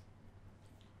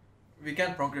We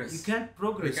can't progress. you can't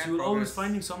progress. can't You're always progress.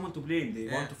 finding someone to blame. They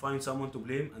Yeah. want to find someone to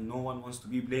blame, and no one wants to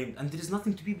be blamed. And there is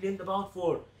nothing to be blamed about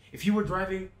for. If you were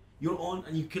driving your own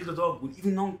and you killed a dog, would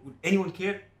anyone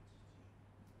care?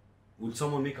 Will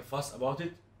someone make a fuss about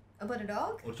it? About a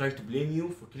dog? Or try to blame you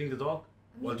for killing the dog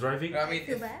while driving? I mean, I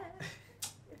feel bad.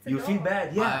 It's a You feel dog.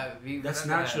 bad, yeah. we're That's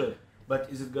not gonna- natural. But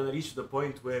is it gonna reach to the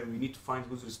point where we need to find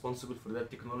who's responsible for that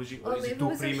technology, or Or is it maybe too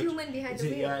who's a premature? human behind the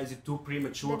wheel? Is it too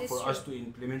premature That is for us true. to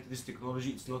implement this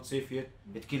technology? It's not safe yet.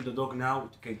 It killed the dog now.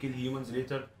 It can kill humans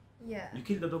later. Yeah, You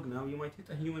kill the dog now, you might hit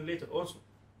a human later also.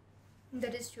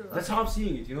 that is true. That's Okay. how I'm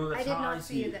seeing it. I That's did how I not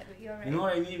see see it it. that way. You're right. You know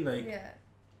what I mean? Like Yeah.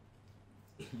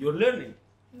 you're learning,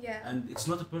 Yeah. and it's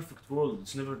not a perfect world.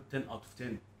 It's never 10 out of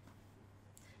 10.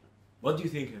 What do you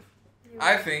think, Hef? You're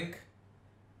I right.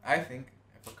 think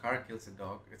if a car kills a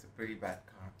dog, it's a pretty bad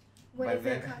car. What but if a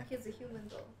then- car kills a human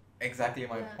though? Exactly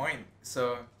my Yeah. point. So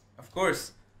of course,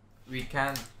 we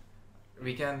can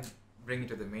bring it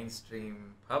to the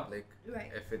mainstream public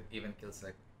Right. if it even kills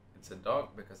like it's a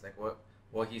dog, because like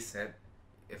what he said,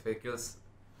 if it kills,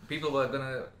 people were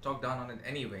gonna talk down on it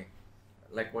anyway,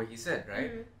 like what he said,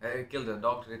 right? Mhm. It killed a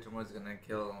dog today, tomorrow it's gonna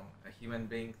kill a human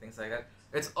being, things like that.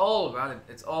 It's all valid,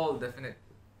 it's all definite,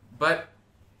 but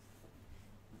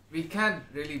we can't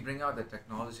really bring out the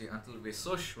technology until we're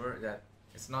so sure that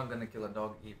it's not gonna kill a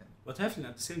dog even. But Hef,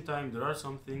 at the same time, there are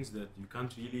some things that you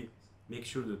can't really make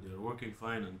sure that they're working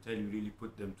fine until you really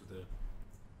put them to the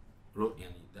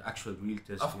the actual real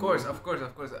test. Of course.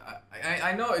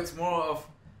 I know it's more of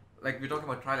like we're talking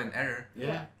about trial and error.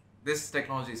 Yeah, This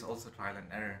technology is also trial and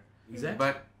error. exactly.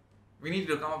 But we need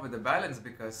to come up with a balance,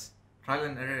 because trial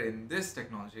and error in this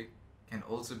technology can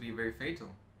also be very fatal.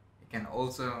 It can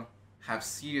also have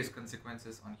serious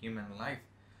consequences on human life.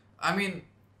 I mean,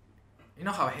 you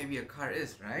know how heavy a car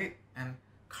is, right? And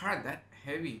car that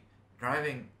heavy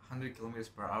driving 100 kilometers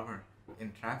per hour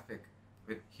in traffic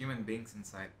with human beings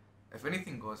inside, if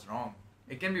anything goes wrong,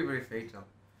 it can be very fatal.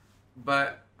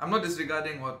 But I'm not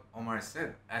disregarding what Omar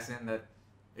said, as in that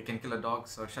it can kill a dog,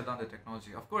 so shut down the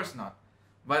technology. Of course not.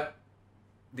 But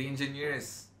the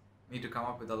engineers need to come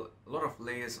up with a lot of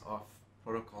layers of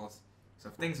protocols. So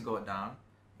if things go down,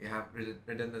 you have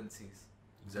redundancies.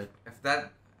 Exactly. If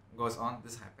that goes on,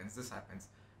 this happens.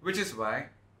 Which is why,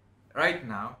 right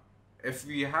now, if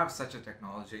we have such a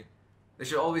technology, there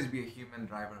should always be a human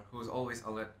driver who's always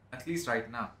alert, at least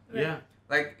right now. Right. Yeah.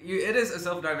 Like, it is a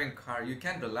self-driving car, you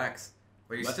can relax,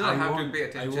 but you But still I have to won't- pay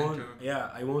attention to... Yeah,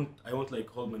 I won't like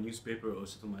hold my newspaper or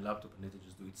sit on my laptop and let it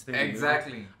just do its thing. you know?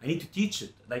 Exactly. I need to teach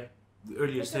it. Like we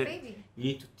earlier It's a said, baby. you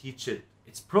need to teach it.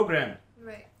 It's programmed.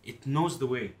 Right. It knows the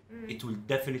way. Mm. It will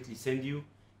definitely send you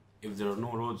if there are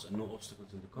no roads and no obstacles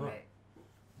in the car. Right.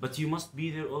 But you must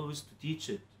be there always to teach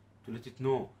it, to let it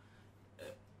know.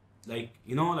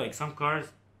 Like some cars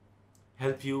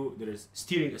help you. There is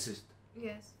steering assist.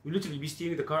 Yes. You literally be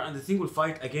steering the car and the thing will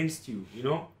fight against you. It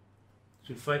will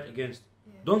fight against.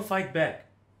 Yeah. Don't fight back.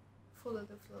 Follow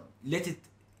the flow. Let it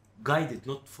guide it,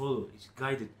 not follow. It's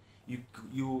guided.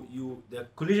 The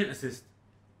collision assist,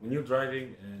 when you're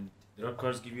driving and there are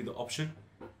cars give you the option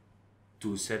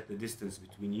to set the distance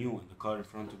between you and the car in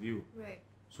front of you. Right.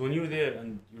 So when you're there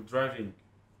and you're driving,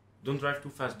 don't drive too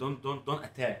fast. Don't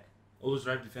attack. Always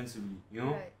drive defensively.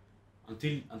 Right.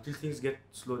 Until things get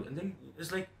slowly. And then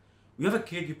it's like you have a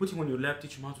kid, you put him on your lap,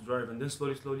 teach him how to drive, and then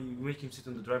slowly you make him sit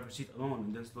on the driver's seat alone,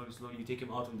 and then slowly you take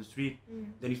him out on the street. Mm.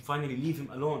 Then you finally leave him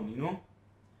alone.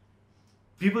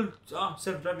 People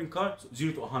self-driving car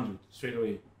 0 to 100 straight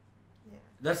away. Yeah.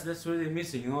 That's where they're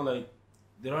missing. Like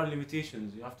there are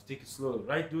limitations. You have to take it slow,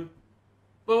 right, dude?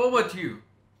 But what about you,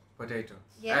 Potato?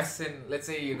 Yes. As in, let's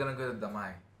say you're gonna go to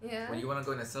Damai. Yeah. Well, you wanna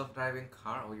go in a self-driving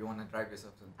car, or you wanna drive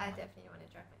yourself to I Damai? definitely want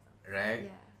to drive myself. Right? Yeah.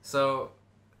 So,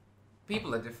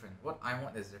 people are different. What I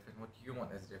want is different. What you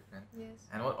want is different. Yes.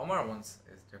 And what Omar wants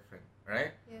is different,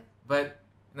 right? Yeah. But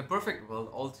in a perfect world,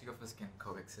 all three of us can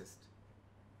coexist,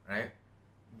 right?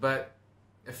 But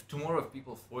if tomorrow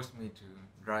people force me to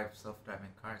drive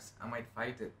self-driving cars, I might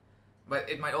fight it. But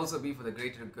it might also be for the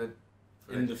greater good,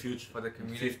 for In the future, for the in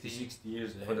community, 50, 60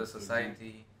 years ahead, for the for example.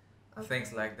 society, Okay.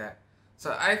 things like that.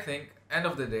 So I think, end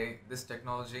of the day, this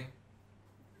technology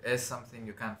is something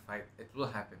you can't fight. It will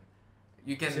happen.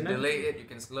 You can It's delay inevitable. it, you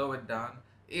can slow it down.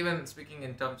 Even speaking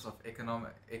in terms of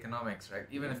economics, right?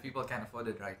 Even if people can't afford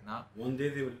it right now, One day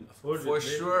they will afford for it.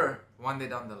 later. sure, one day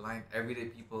down the line, everyday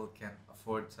people can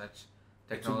afford such It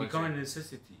will technology. become a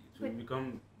necessity. It will Wait.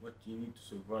 become what you need to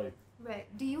survive. Right.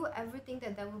 Do you ever think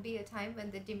that there will be a time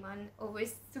when the demand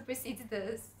always supersedes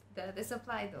the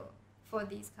supply though for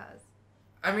these cars?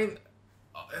 I mean,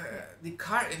 the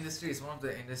car industry is one of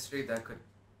the industry that could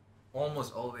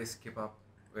almost always keep up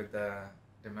with the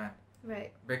demand,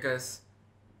 Right. because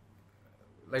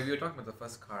like we were talking about the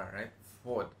first car, right?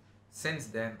 Ford. since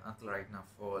then until right now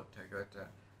for Toyota,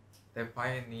 they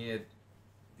pioneered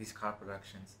these car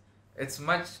productions. It's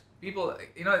much people,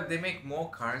 they make more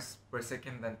cars per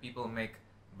second than people make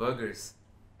burgers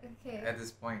Okay. at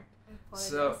this point. I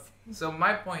So apologize. so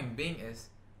my point being is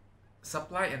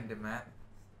supply and demand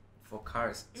for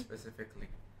cars specifically.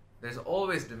 There's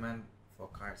always demand for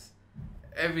cars.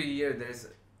 Every year there's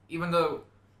even though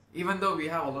we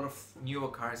have a lot of newer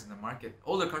cars in the market,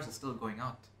 older cars are still going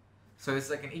out. So it's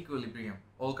like an equilibrium.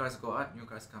 Old cars go out, new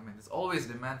cars come in. There's always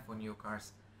demand for new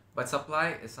cars. But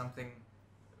supply is something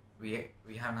we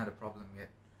haven't had a problem yet.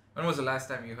 When was the last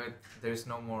time you heard there's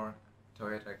no more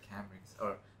Toyota Camrys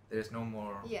or there's no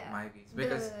more Yeah. Myvis?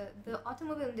 Because The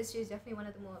automobile industry is definitely one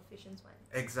of the more efficient ones.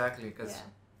 exactly, because Yeah.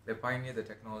 they pioneered the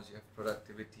technology of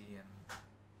productivity and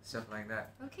stuff like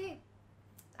that. Okay.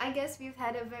 I guess we've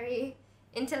had a very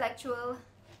intellectual,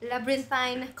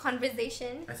 labyrinthine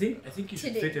conversation. I think you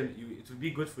should Today. fit in. It would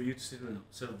be good for you to sit in a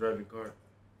self-driving car.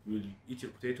 You will eat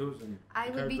your potatoes and. I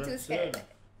the would car be too drives. scared. Yeah.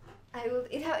 I will.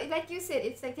 Like you said,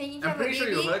 it's like taking care I'm of a pretty sure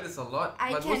you baby. heard this a lot,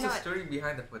 I but what's the cannot. story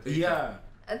behind the potato? Yeah.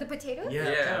 The potatoes? Yeah.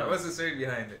 tell us. What's the story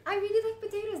behind it? I really like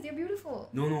potatoes. They're beautiful.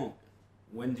 No.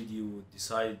 When did you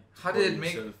decide? to How call did it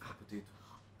make- yourself a potato?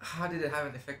 How did it have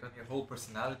an effect on your whole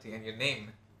personality and your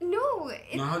name? No,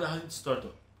 No, how did it start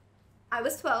off? I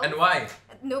was 12. And why?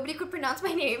 Nobody could pronounce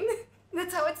my name.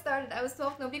 That's how it started. I was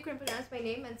 12. Nobody could pronounce my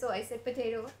name, and so I said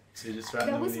potato. So you just That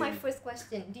randomly. was my first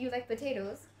question. Do you like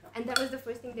potatoes? And that was the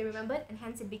first thing they remembered, and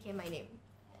hence it became my name.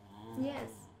 Oh. Yes.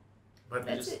 But You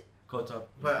That's just it. caught up.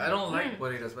 But I don't like Mm.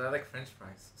 potatoes, but I like French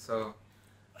fries. So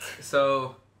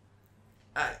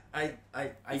I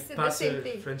It's the pass same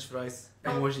thing. French fries Oh.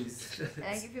 emojis. And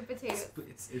I give you potatoes.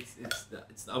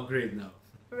 It's the upgrade now.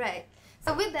 Right.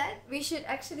 So with that, we should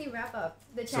actually wrap up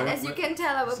the So chat. As you when- can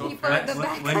tell, our so people at the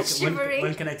back are shivering.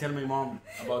 when can I tell my mom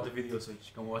about the video so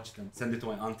she can watch it and send it to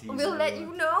my aunties? We'll or let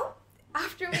you know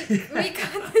after we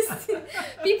cut this.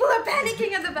 People are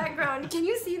panicking at the background. Can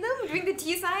you see them doing the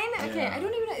T sign? Okay, Yeah. I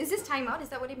don't even know. Is this timeout? Is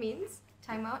that what it means?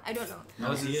 Timeout? I don't know.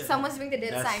 No, see, yeah. Someone's doing the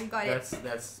dead sign. Got it.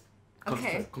 That's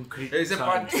Okay. concrete. is it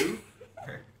part sign. 2?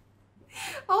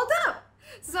 Hold up.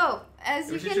 So as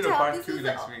We you should can do a tell, part this 2 is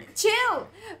next week. chill.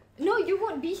 No, you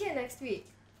won't be here next week.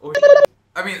 Oh,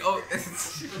 I mean,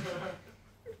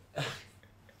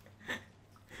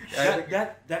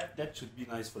 That should be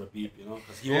nice for a peep,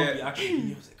 because he won't be Yeah. actually.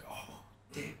 He was like, oh,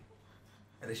 damn.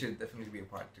 there should definitely be a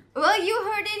part 2. Well, you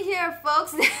heard it here,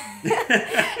 folks.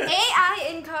 AI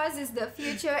in cars is the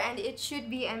future, and it should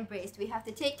be embraced. We have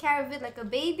to take care of it like a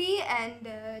baby. And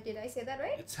did I say that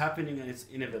right? It's happening and it's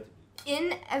inevitable.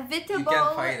 Inevitable. You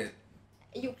can't fight it.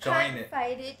 You Join can't it.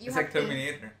 fight it. You It's have like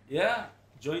Terminator. Yeah,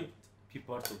 join, be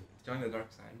part of it, Join the dark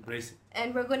side. embrace it.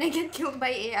 And we're gonna get killed by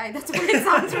AI. That's what it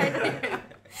sounds right now.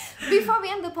 Before we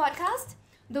end the podcast,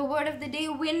 the word of the day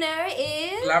winner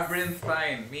is.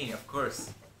 Labyrinthine. Me, of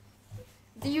course.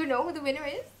 Do you know who the winner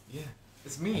is? Yeah.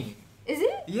 It's me. Is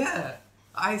it? Yeah.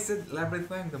 I said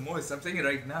labyrinthine the most. I'm saying it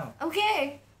right now.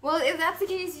 Okay. Well, if that's the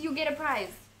case, you get a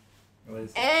prize. What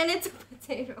is it? And it's a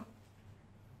potato.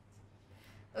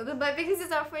 But because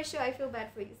it's our first show, I feel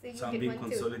bad for you. So you So I'm get being one too.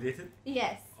 consolidated.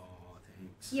 Yes. Oh,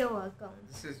 thanks. You're welcome.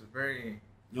 This is very.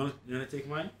 You wanna take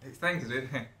mine? Thanks, dude.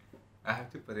 I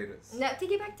have 2 potatoes. Now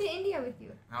take it back to India with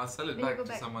you. I'll sell it When you back go to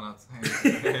back. someone outside.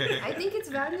 I think its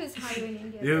value is higher in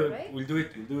India, Yeah, though, right? we'll do it.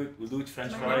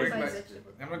 French My I'm mom not fries. buys going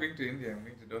vegetables. I'm not going to India. I'm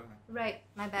going to Doha. Right,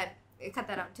 my bad. Cut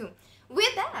that out too.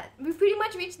 With that, we've pretty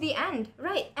much reached the end.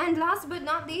 Right, and last but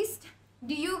not least,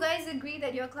 do you guys agree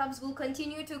that your clubs will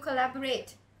continue to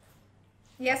collaborate?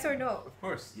 Yes or no? Of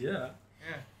course. Yeah.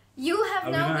 Yeah. You have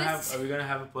Are we now gonna witnessed. have? Are we gonna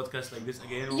have a podcast like this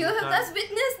again? all You the have time? thus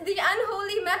witnessed the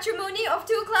unholy matrimony of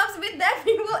 2 clubs. With that,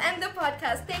 we will end the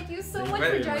podcast. Thank you so much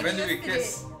for joining When us do we today.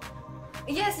 kiss?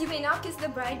 Yes, you may now kiss the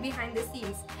bride behind the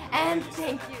scenes. And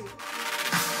thank you.